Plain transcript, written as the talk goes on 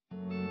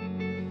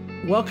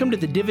Welcome to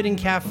the Dividend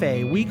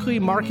Cafe, weekly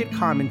market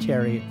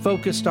commentary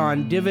focused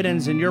on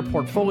dividends in your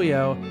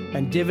portfolio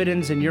and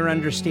dividends in your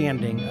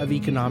understanding of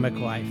economic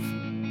life.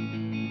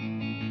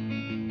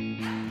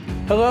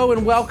 Hello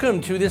and welcome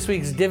to this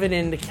week's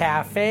Dividend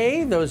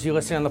Cafe. Those of you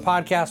listening on the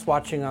podcast,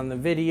 watching on the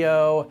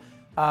video,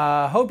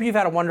 hope you've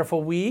had a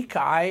wonderful week.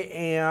 I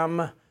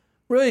am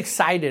really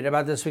excited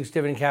about this week's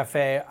Dividend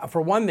Cafe.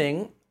 For one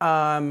thing,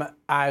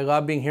 I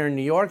love being here in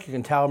New York. You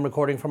can tell I'm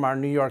recording from our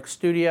New York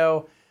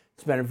studio.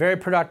 It's been a very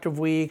productive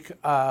week.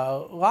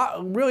 A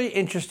lot really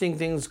interesting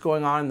things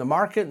going on in the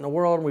market, in the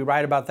world. We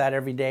write about that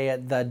every day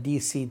at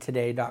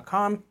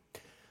thedctoday.com.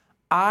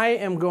 I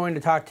am going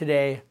to talk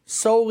today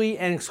solely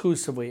and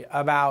exclusively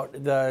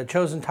about the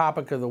chosen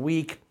topic of the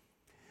week,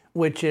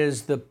 which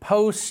is the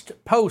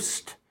post-COVID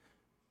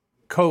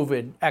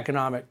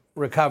economic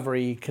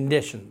recovery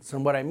conditions.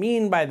 And what I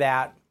mean by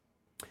that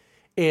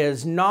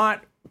is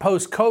not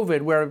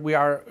post-COVID where we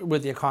are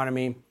with the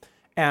economy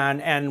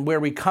and where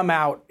we come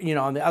out,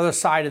 on the other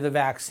side of the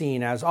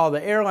vaccine as all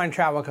the airline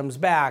travel comes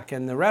back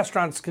and the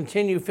restaurants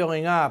continue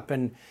filling up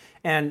and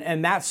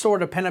that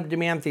sort of pent-up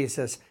demand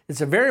thesis.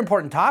 It's a very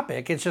important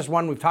topic. It's just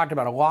one we've talked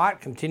about a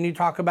lot, continue to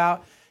talk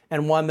about,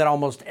 and one that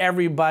almost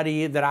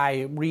everybody that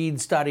I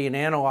read, study, and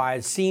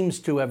analyze seems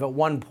to have at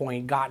one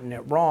point gotten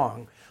it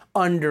wrong,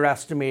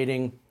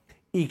 underestimating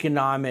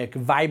economic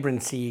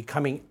vibrancy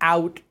coming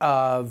out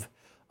of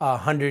a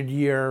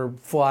 100-year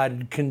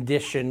flood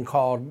condition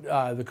called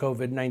the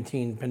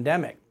COVID-19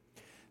 pandemic.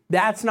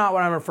 That's not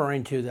what I'm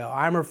referring to, though.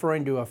 I'm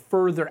referring to a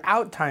further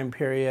out time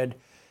period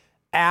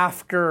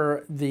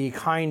after the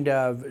kind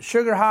of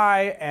sugar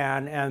high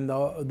and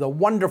the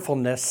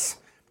wonderfulness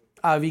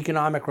of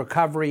economic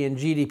recovery and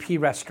GDP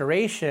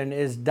restoration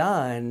is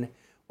done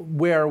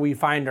where we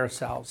find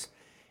ourselves.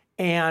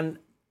 And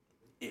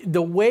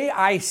the way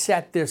I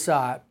set this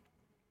up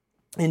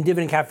in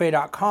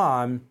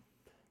dividendcafe.com,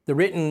 the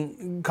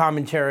written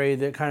commentary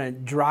that kind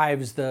of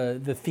drives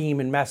the theme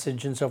and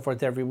message and so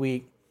forth every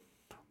week,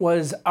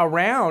 was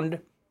around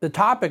the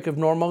topic of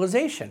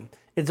normalization.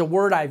 It's a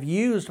word I've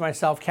used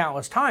myself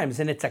countless times,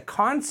 and it's a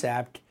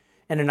concept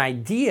and an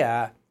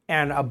idea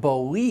and a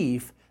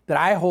belief that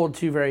I hold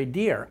to very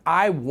dear.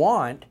 I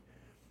want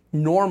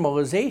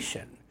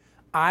normalization.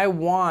 I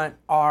want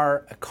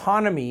our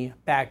economy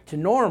back to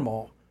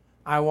normal.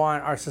 I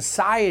want our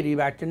society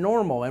back to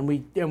normal. And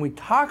we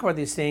talk about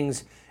these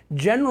things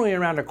generally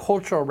around a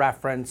cultural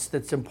reference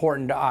that's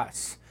important to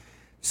us.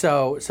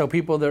 So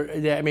people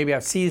that maybe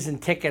have season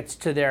tickets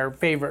to their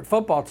favorite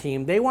football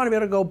team, they want to be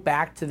able to go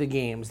back to the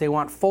games. They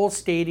want full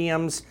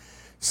stadiums,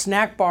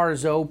 snack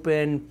bars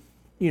open,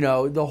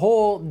 the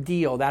whole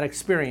deal, that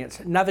experience.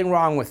 Nothing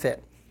wrong with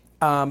it.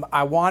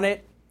 I want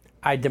it.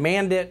 I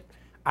demand it.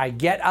 I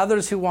get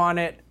others who want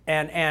it.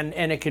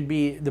 And it could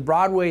be the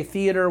Broadway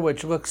theater,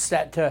 which looks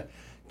set to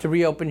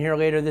reopen here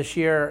later this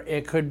year.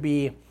 It could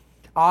be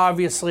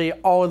obviously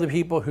all of the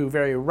people who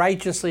very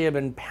righteously have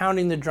been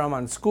pounding the drum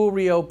on school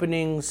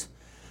reopenings.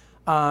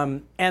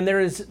 And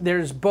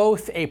there's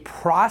both a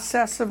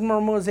process of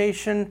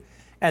normalization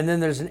and then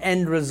there's an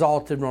end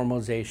result of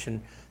normalization.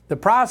 The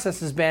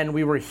process has been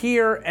we were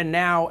here and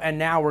now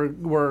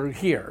we're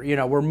here.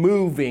 We're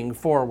moving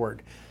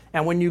forward.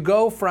 And when you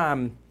go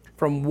from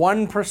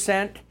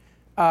 1%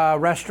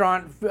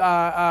 restaurants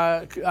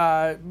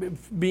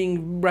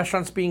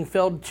being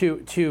filled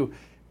to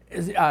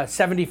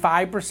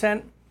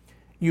 75%,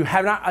 you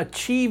have not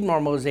achieved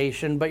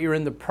normalization, but you're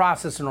in the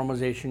process of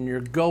normalization. You're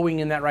going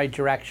in that right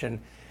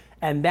direction.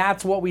 And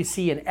that's what we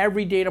see in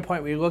every data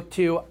point we look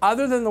to,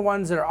 other than the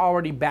ones that are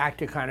already back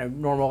to kind of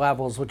normal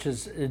levels, which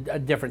is a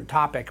different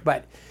topic.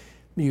 But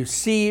you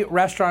see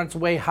restaurants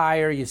way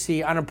higher, you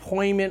see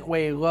unemployment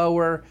way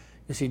lower,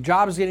 you see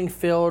jobs getting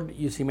filled,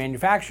 you see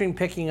manufacturing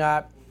picking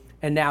up,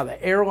 and now the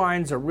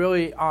airlines are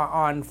really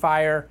on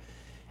fire.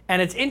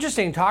 And it's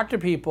interesting to talk to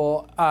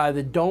people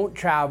that don't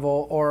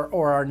travel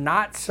or are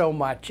not so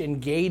much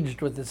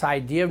engaged with this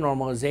idea of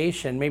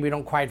normalization, maybe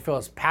don't quite feel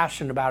as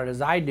passionate about it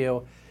as I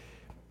do.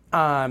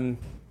 I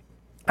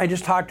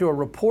just talked to a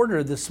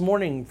reporter this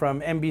morning from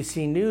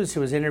NBC News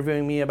who was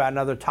interviewing me about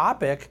another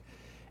topic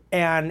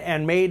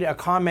and made a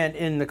comment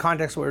in the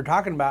context of what we were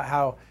talking about,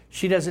 how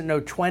she doesn't know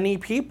 20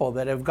 people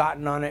that have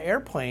gotten on an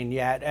airplane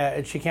yet.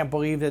 And she can't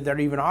believe that there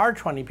even are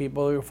 20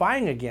 people who are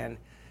flying again.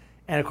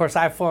 And of course,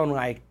 I've flown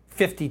like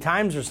 50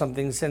 times or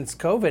something since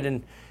COVID.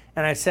 And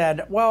I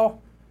said,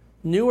 well,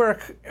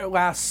 Newark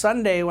last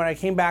Sunday when I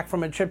came back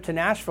from a trip to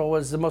Nashville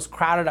was the most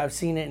crowded I've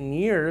seen it in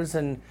years.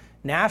 And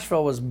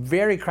Nashville was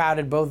very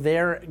crowded, both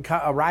there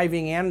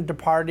arriving and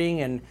departing.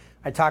 And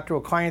I talked to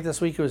a client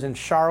this week who was in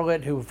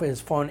Charlotte, who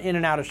has flown in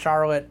and out of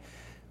Charlotte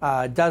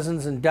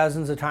dozens and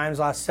dozens of times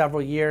last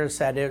several years,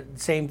 said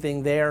same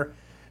thing there.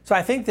 So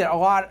I think that a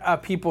lot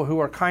of people who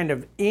are kind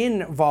of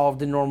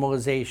involved in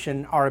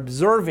normalization are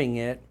observing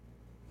it,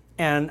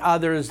 and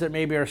others that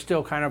maybe are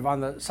still kind of on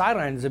the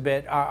sidelines a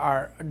bit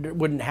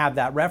wouldn't have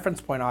that reference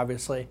point,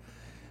 obviously.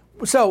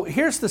 So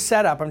here's the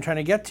setup I'm trying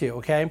to get to,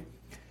 okay?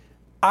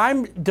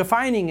 I'm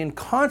defining and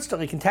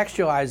constantly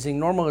contextualizing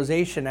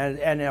normalization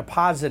in a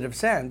positive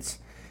sense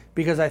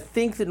because I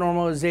think that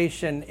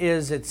normalization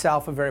is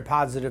itself a very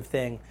positive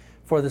thing.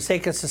 For the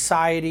sake of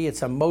society,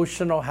 it's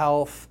emotional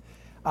health,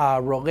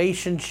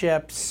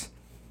 relationships,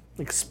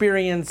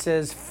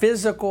 experiences,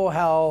 physical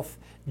health,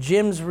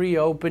 gyms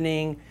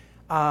reopening,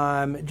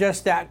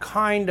 just that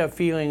kind of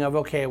feeling of,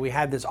 okay, we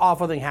had this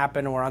awful thing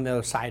happen and we're on the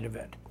other side of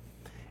it.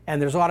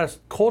 And there's a lot of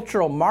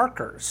cultural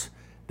markers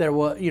that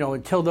will,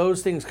 until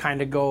those things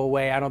kind of go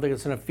away, I don't think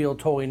it's going to feel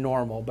totally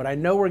normal. But I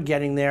know we're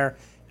getting there,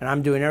 and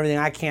I'm doing everything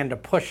I can to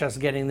push us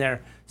getting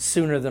there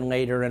sooner than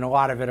later. And a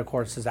lot of it, of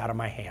course, is out of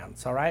my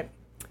hands, all right?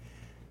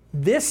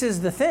 This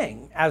is the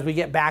thing as we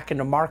get back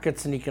into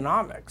markets and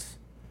economics.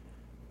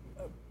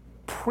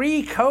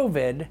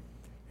 Pre-COVID,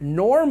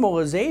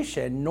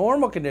 normalization,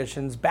 normal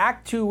conditions,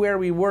 back to where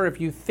we were,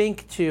 if you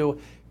think to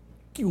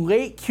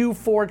late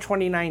Q4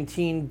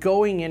 2019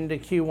 going into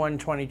Q1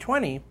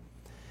 2020,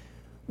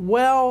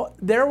 well,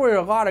 there were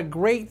a lot of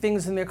great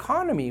things in the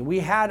economy. We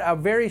had a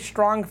very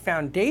strong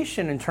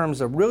foundation in terms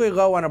of really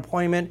low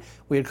unemployment.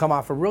 We had come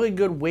off a really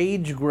good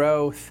wage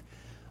growth,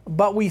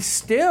 but we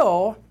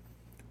still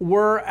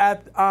were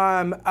at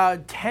a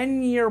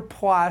 10-year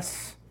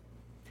plus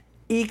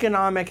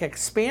economic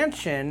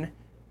expansion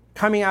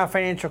coming out of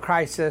financial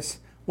crisis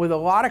with a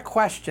lot of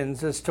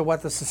questions as to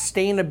what the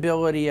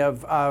sustainability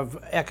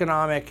of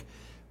economic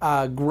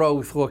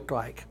growth looked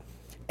like.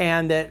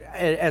 And that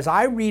as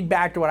I read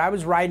back to what I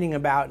was writing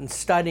about and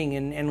studying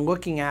and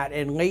looking at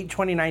in late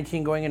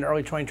 2019 going into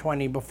early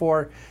 2020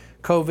 before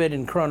COVID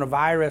and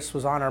coronavirus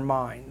was on our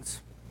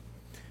minds,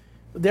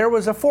 there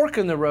was a fork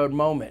in the road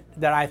moment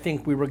that I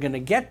think we were going to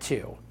get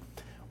to,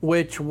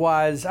 which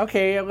was,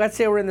 okay, let's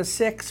say we're in the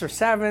 6th or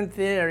 7th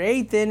or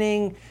 8th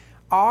inning.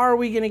 Are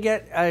we going to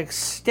get an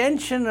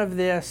extension of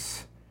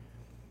this?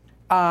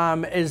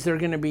 Is there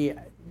going to be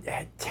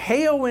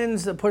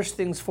tailwinds that push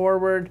things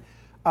forward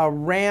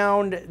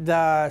around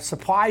the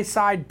supply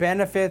side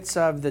benefits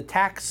of the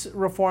tax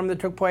reform that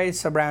took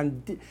place,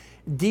 around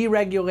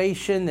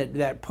deregulation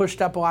that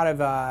pushed up a lot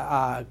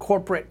of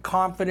corporate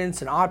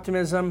confidence and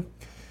optimism?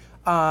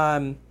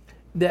 That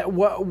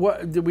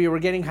we were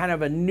getting kind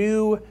of a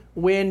new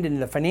wind in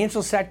the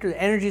financial sector,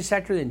 the energy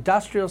sector, the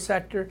industrial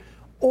sector,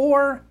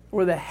 or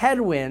were the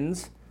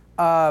headwinds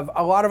of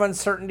a lot of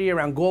uncertainty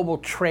around global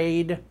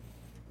trade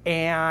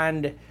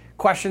and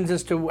questions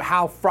as to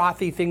how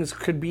frothy things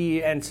could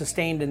be and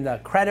sustained in the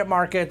credit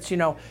markets?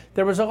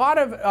 There was a lot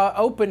of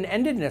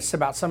open-endedness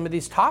about some of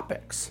these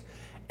topics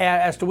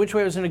as to which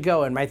way it was going to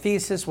go. And my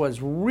thesis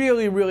was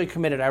really, really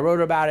committed. I wrote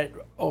about it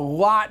a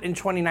lot in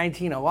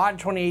 2019, a lot in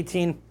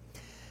 2018.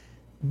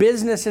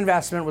 Business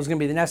investment was going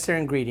to be the necessary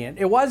ingredient.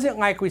 It wasn't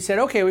like we said,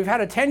 okay, we've had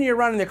a 10-year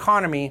run in the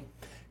economy.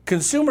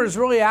 Consumers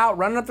really out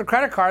running up the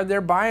credit card.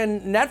 They're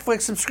buying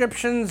Netflix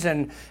subscriptions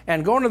and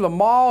going to the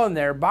mall,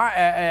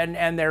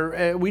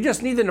 and we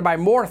just need them to buy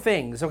more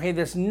things. Okay,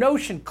 this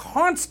notion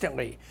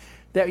constantly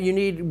that you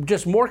need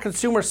just more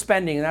consumer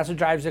spending and that's what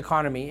drives the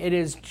economy. It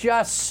is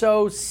just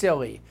so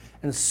silly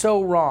and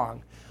so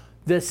wrong.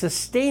 The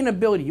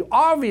sustainability, you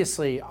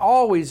obviously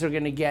always are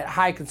going to get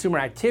high consumer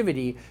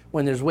activity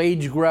when there's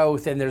wage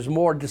growth and there's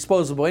more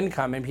disposable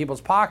income in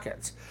people's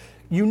pockets.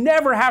 You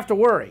never have to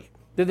worry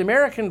that the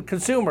American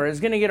consumer is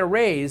going to get a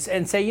raise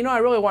and say, I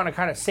really want to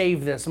kind of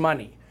save this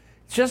money.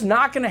 It's just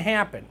not going to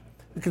happen.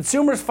 The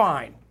consumer's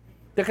fine.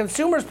 The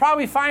consumer's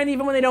probably fine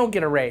even when they don't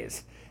get a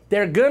raise.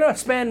 They're going to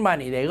spend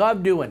money. They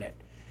love doing it.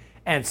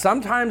 And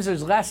sometimes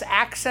there's less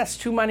access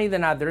to money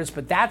than others,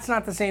 but that's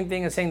not the same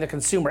thing as saying the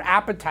consumer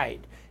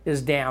appetite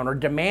is down or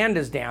demand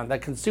is down. The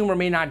consumer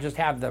may not just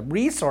have the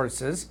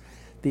resources.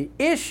 The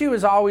issue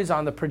is always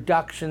on the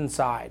production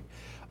side.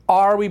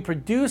 Are we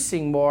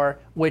producing more,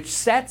 which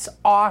sets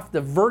off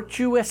the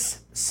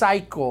virtuous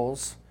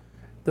cycles,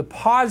 the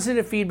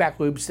positive feedback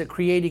loops that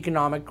create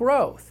economic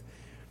growth?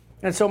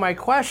 And so my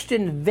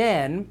question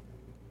then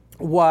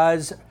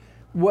was,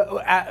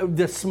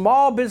 the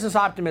small business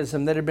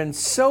optimism that had been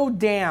so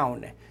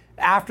down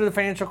after the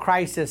financial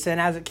crisis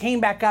and as it came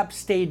back up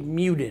stayed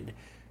muted.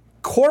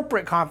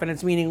 Corporate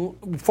confidence, meaning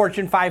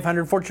Fortune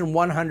 500, Fortune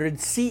 100,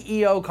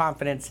 CEO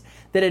confidence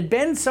that had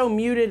been so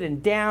muted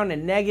and down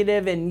and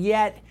negative, and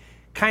yet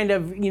kind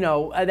of,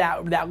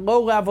 that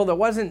low level that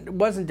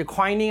wasn't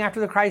declining after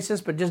the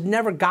crisis, but just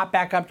never got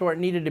back up to where it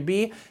needed to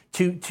be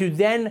to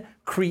then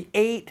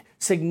create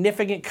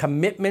significant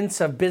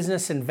commitments of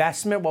business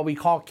investment, what we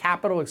call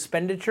capital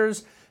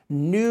expenditures,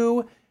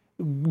 new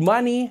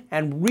money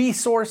and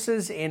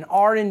resources in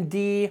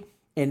R&D,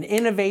 in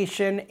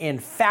innovation, in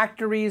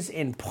factories,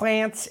 in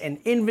plants, in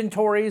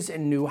inventories,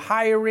 in new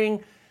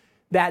hiring,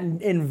 that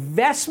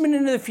investment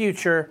into the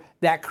future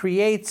that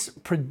creates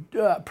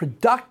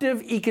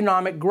productive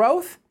economic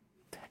growth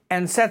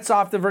and sets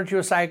off the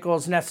virtuous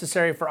cycles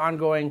necessary for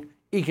ongoing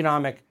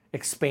economic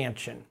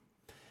expansion.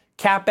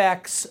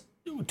 CapEx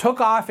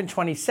took off in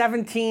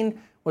 2017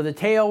 with the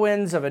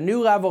tailwinds of a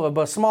new level of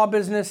both small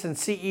business and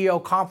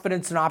CEO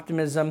confidence and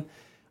optimism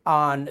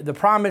on the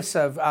promise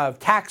of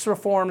tax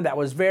reform that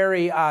was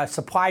very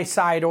supply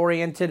side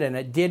oriented, and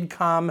it did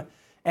come,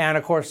 and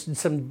of course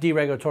some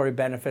deregulatory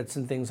benefits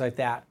and things like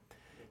that.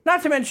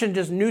 Not to mention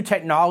just new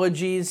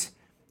technologies,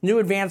 new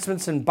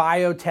advancements in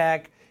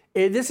biotech.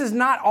 This is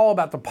not all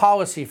about the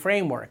policy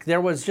framework.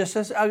 There was just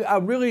a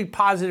really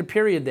positive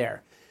period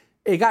there.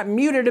 It got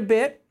muted a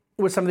bit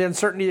with some of the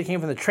uncertainty that came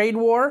from the trade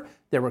war.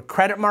 There were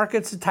credit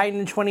markets that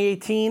tightened in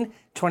 2018.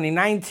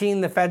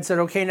 2019, the Fed said,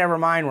 okay, never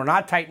mind, we're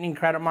not tightening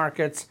credit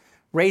markets.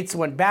 Rates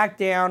went back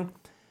down.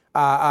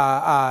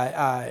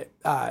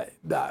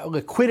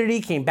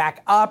 Liquidity came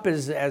back up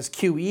as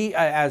QE,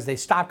 as they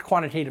stopped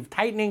quantitative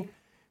tightening.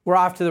 We're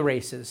off to the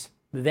races.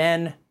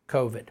 Then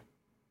COVID.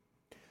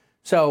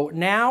 So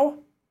now,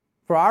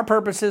 for our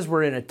purposes,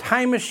 we're in a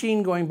time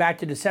machine going back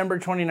to December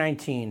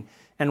 2019.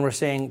 And we're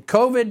saying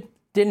COVID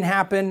didn't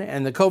happen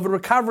and the COVID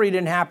recovery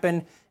didn't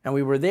happen. And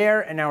we were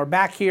there and now we're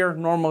back here,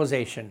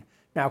 normalization.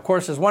 Now, of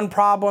course, there's one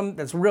problem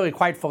that's really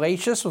quite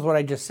fallacious with what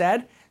I just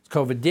said.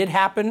 COVID did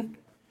happen.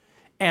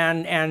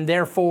 And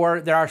therefore,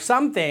 there are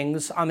some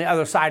things on the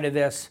other side of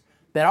this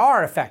that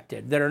are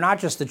affected, that are not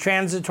just the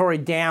transitory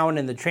down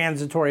and the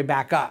transitory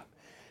back up.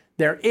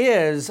 There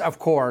is, of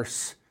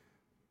course,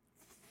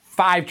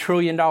 $5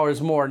 trillion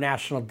more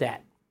national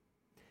debt.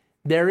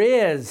 There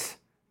is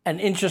an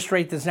interest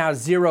rate that's now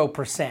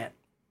 0%.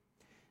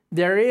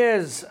 There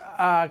is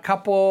a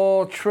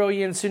couple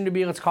trillion, soon to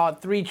be, let's call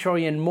it 3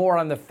 trillion more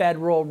on the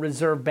Federal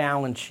Reserve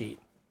balance sheet.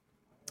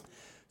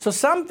 So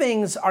some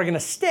things are going to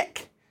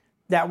stick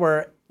that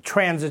were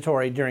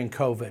transitory during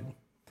COVID.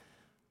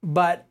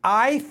 But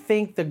I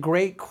think the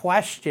great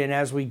question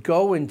as we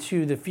go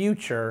into the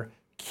future,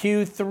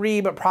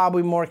 Q3, but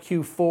probably more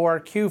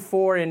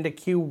Q4 into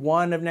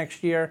Q1 of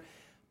next year,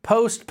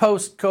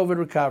 post-COVID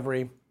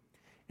recovery,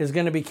 is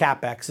going to be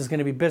CapEx, is going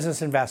to be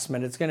business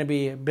investment, it's going to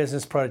be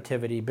business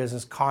productivity,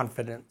 business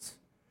confidence,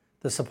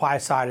 the supply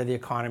side of the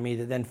economy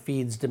that then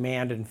feeds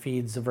demand and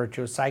feeds the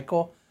virtuous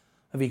cycle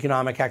of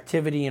economic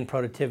activity and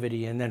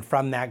productivity, and then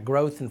from that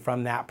growth and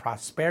from that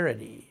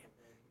prosperity.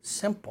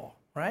 Simple,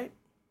 right?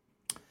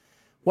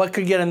 What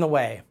could get in the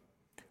way?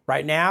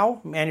 Right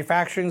now,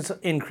 manufacturing's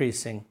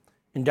increasing,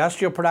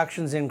 industrial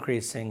production's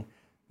increasing,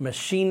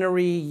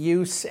 machinery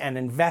use and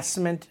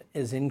investment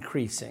is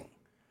increasing.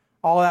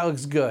 All that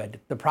looks good.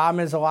 The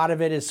problem is a lot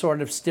of it is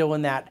sort of still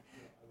in that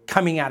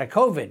coming out of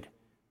COVID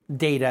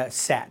data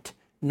set,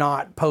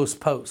 not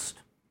post.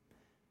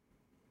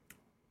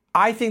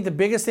 I think the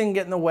biggest thing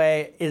getting in the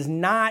way is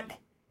not,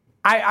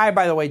 I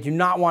by the way, do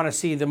not want to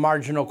see the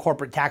marginal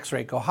corporate tax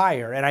rate go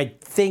higher. And I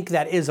think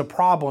that is a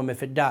problem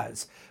if it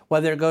does.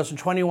 Whether it goes from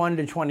 21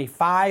 to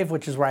 25,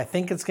 which is where I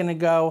think it's going to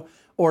go,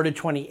 or to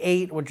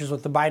 28, which is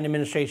what the Biden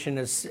administration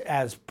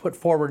has put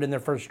forward in their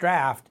first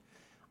draft.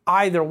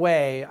 Either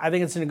way, I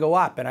think it's going to go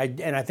up. And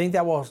I think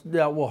that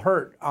will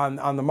hurt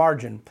on the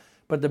margin.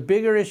 But the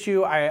bigger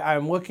issue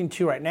I'm looking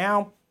to right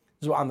now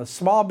is on the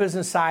small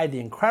business side, the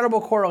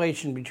incredible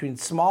correlation between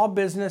small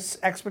business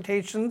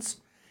expectations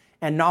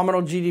and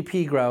nominal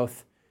GDP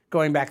growth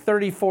going back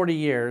 30, 40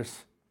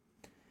 years.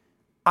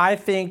 I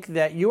think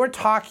that you are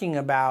talking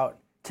about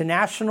to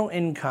national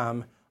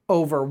income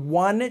over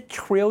 $1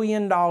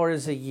 trillion a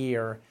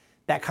year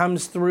that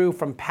comes through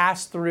from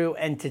pass-through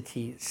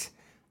entities,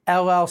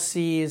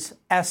 LLCs,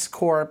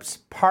 S-corps,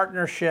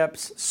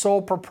 partnerships,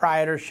 sole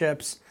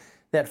proprietorships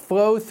that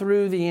flow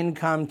through the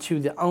income to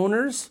the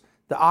owners,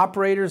 the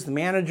operators, the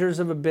managers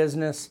of a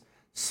business,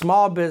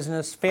 small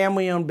business,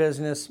 family-owned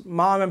business,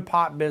 mom and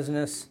pop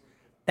business.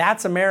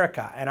 That's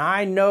America. And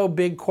I know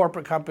big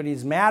corporate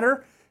companies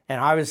matter,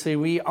 and obviously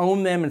we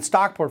own them in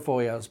stock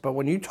portfolios. But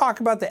when you talk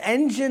about the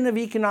engine of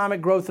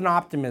economic growth and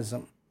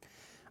optimism,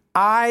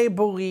 I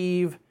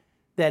believe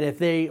that if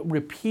they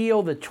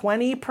repeal the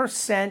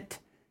 20%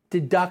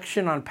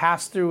 deduction on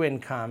pass-through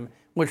income,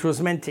 which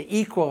was meant to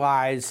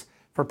equalize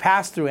for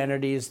pass-through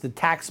entities the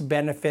tax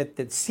benefit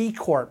that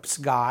C-corps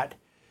got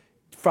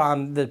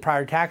from the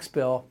prior tax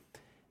bill,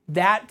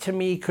 that to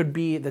me could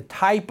be the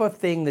type of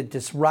thing that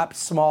disrupts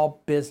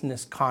small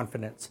business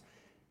confidence.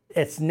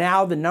 It's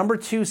now the number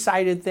 2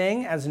 cited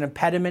thing as an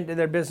impediment to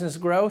their business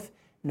growth.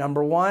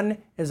 Number 1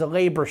 is a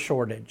labor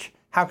shortage.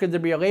 How could there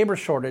be a labor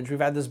shortage? We've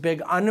had this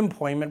big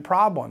unemployment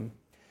problem.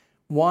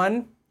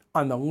 One,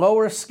 on the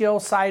lower skill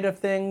side of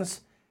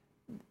things,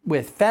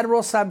 with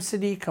federal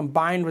subsidy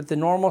combined with the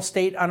normal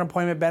state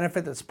unemployment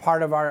benefit that's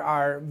part of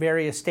our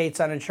various states'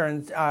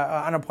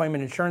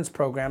 unemployment insurance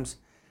programs,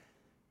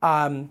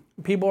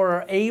 people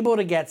are able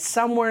to get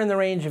somewhere in the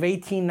range of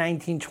 $18,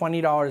 $19,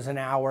 $20 an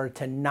hour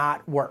to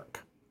not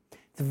work.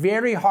 It's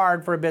very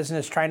hard for a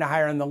business trying to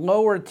hire in the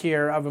lower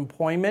tier of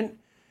employment,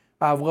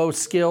 of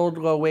low-skilled,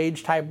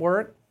 low-wage type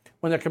work,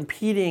 when they're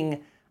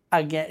competing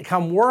again,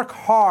 come work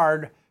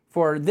hard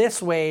for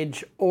this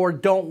wage or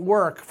don't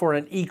work for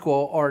an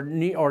equal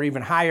or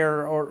even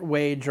higher or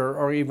wage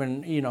or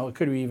even, it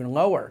could be even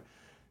lower.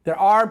 There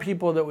are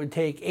people that would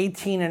take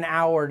 18 an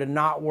hour to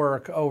not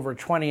work over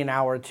 20 an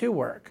hour to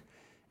work.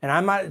 And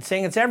I'm not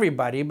saying it's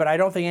everybody, but I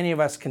don't think any of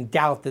us can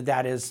doubt that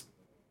that is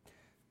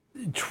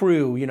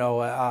true,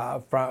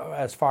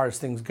 as far as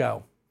things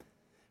go.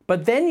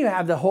 But then you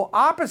have the whole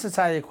opposite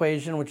side of the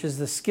equation, which is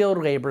the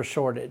skilled labor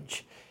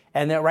shortage.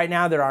 And that right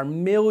now there are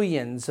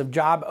millions of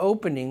job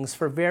openings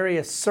for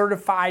various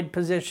certified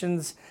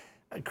positions,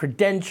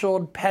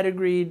 credentialed,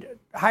 pedigreed,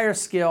 higher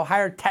skill,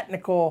 higher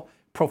technical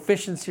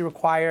proficiency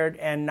required,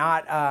 and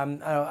not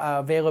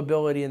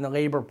availability in the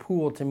labor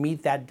pool to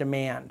meet that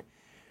demand.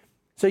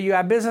 So you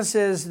have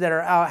businesses that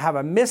have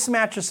a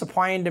mismatch of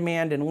supply and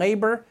demand in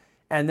labor,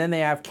 and then they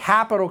have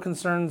capital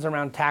concerns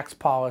around tax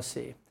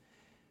policy.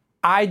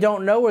 I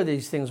don't know where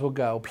these things will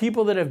go.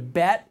 People that have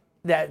bet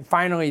that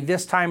finally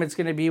this time it's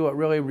going to be what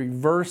really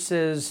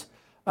reverses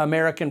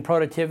American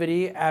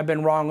productivity have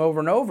been wrong over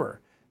and over.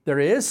 There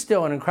is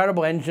still an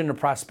incredible engine of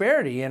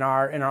prosperity in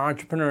our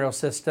entrepreneurial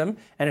system,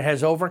 and it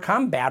has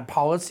overcome bad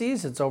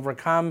policies. It's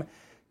overcome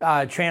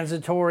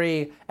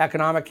transitory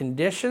economic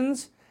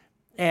conditions,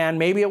 and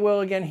maybe it will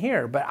again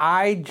here. But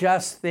I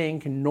just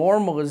think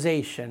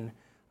normalization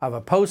of a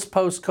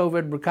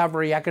post-COVID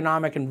recovery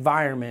economic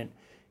environment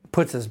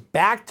puts us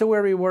back to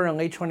where we were in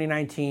late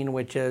 2019,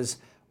 which is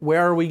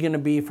where are we going to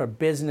be for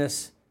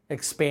business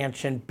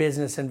expansion,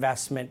 business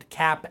investment,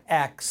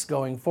 CapEx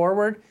going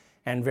forward.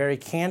 And very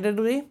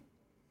candidly,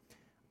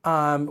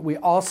 we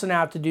also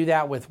now have to do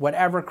that with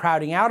whatever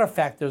crowding out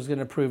effect there's going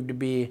to prove to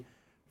be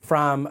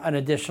from an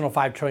additional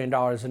 $5 trillion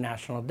in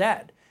national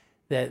debt.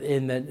 That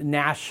in the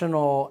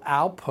national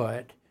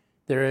output,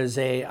 there is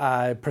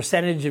a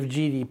percentage of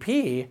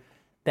GDP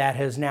that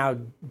has now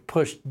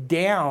pushed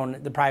down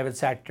the private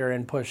sector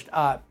and pushed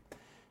up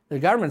the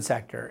government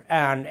sector.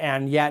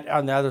 And yet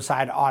on the other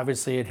side,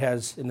 obviously it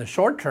has, in the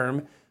short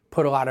term,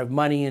 put a lot of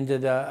money into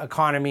the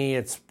economy.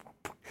 It's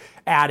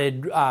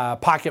added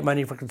pocket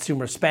money for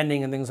consumer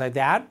spending and things like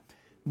that.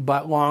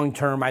 But long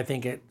term, I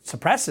think it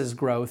suppresses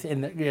growth.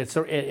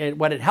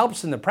 What it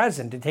helps in the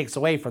present, it takes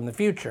away from the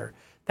future.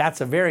 That's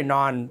a very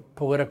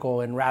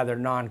non-political and rather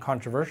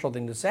non-controversial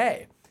thing to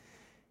say.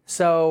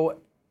 So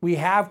we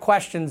have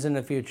questions in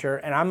the future,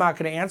 and I'm not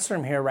going to answer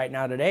them here right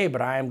now today,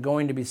 but I am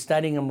going to be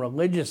studying them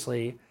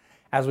religiously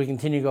as we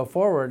continue to go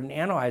forward and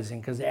analyzing,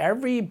 because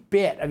every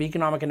bit of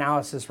economic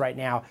analysis right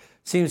now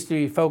seems to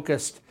be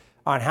focused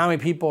on how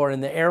many people are in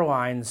the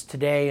airlines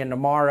today and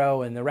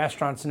tomorrow and the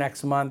restaurants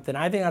next month. And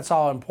I think that's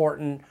all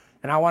important.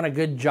 And I want a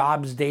good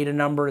jobs data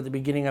number at the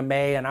beginning of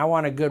May, and I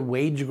want a good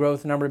wage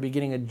growth number at the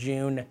beginning of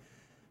June.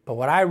 But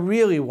what I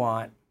really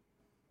want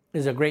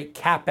is a great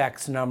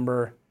CapEx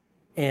number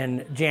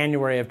in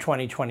January of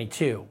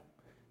 2022.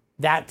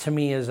 That to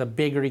me is a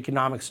bigger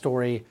economic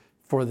story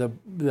for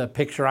the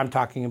picture I'm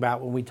talking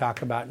about when we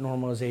talk about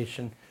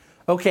normalization.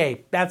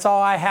 Okay, that's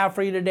all I have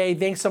for you today.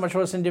 Thanks so much for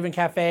listening to Dividend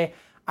Cafe.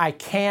 I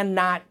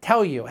cannot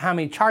tell you how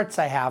many charts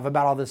I have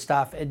about all this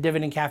stuff at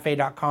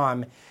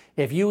dividendcafe.com.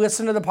 If you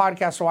listen to the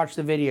podcast or watch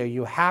the video,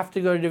 you have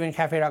to go to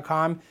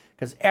dividendcafe.com,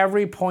 because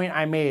every point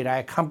I made, I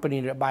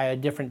accompanied it by a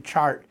different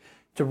chart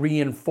to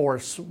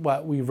reinforce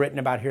what we've written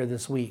about here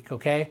this week,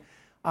 okay?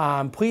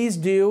 Please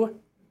do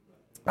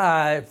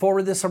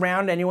forward this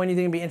around to anyone you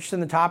think would be interested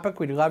in the topic.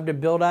 We'd love to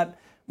build up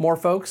more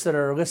folks that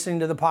are listening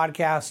to the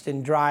podcast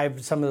and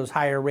drive some of those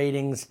higher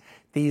ratings.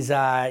 These,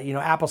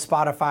 Apple,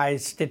 Spotify,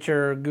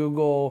 Stitcher,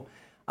 Google,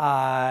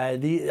 all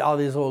these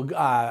little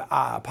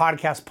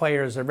podcast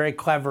players are very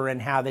clever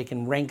in how they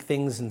can rank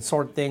things and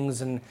sort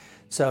things. And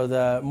so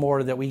the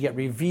more that we get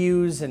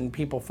reviews and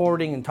people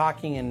forwarding and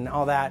talking and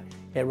all that,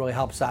 it really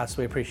helps us.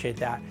 We appreciate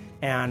that.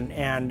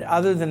 And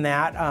other than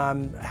that,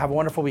 have a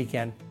wonderful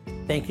weekend.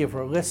 Thank you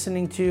for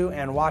listening to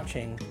and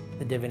watching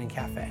the Dividend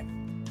Cafe.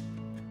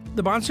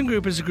 The Bahnsen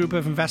Group is a group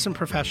of investment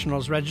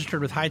professionals registered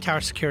with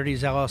Hightower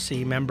Securities,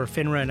 LLC, member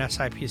FINRA and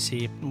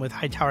SIPC, and with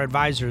Hightower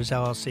Advisors,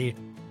 LLC,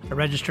 a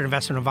registered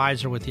investment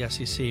advisor with the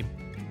SEC.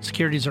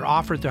 Securities are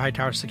offered through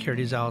Hightower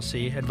Securities,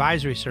 LLC.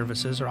 Advisory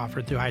services are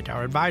offered through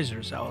Hightower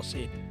Advisors,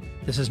 LLC.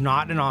 This is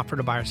not an offer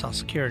to buy or sell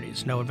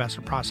securities. No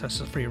investment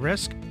process is free of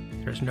risk.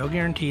 There is no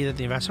guarantee that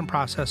the investment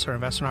process or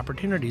investment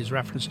opportunities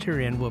referenced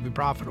herein will be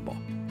profitable.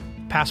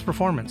 Past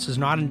performance is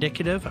not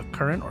indicative of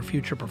current or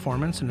future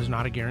performance and is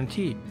not a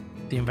guarantee.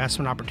 The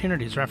investment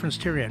opportunities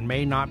referenced herein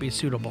may not be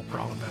suitable for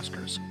all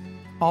investors.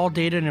 All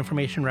data and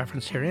information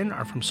referenced herein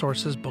are from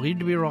sources believed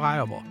to be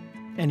reliable.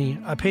 Any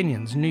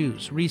opinions,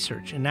 news,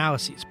 research,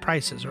 analyses,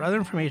 prices, or other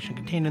information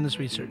contained in this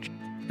research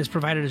is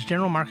provided as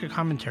general market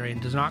commentary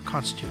and does not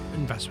constitute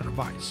investment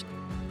advice.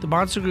 The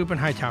Bahnsen Group and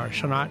Hightower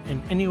shall not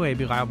in any way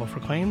be liable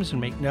for claims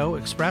and make no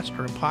expressed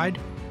or implied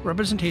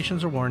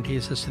representations or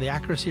warranties as to the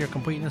accuracy or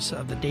completeness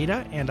of the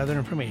data and other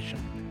information,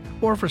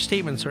 or for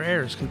statements or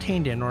errors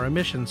contained in or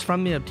omissions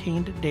from the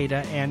obtained data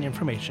and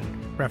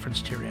information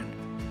referenced herein.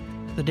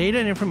 The data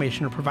and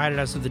information are provided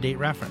as of the date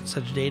referenced.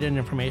 Such data and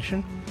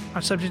information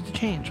are subject to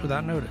change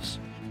without notice.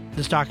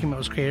 This document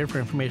was created for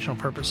informational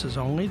purposes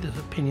only. The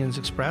opinions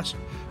expressed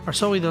are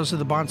solely those of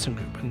the Bahnsen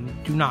Group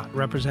and do not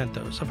represent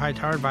those of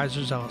Hightower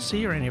Advisors,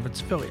 LLC, or any of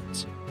its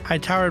affiliates.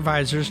 Hightower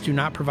Advisors do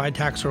not provide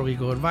tax or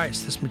legal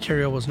advice. This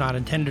material was not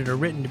intended or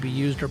written to be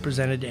used or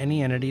presented to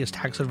any entity as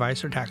tax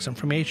advice or tax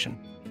information.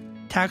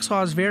 Tax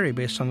laws vary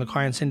based on the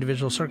client's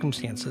individual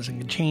circumstances and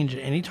can change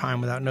at any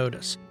time without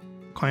notice.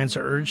 Clients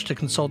are urged to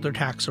consult their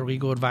tax or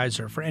legal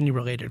advisor for any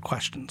related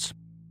questions.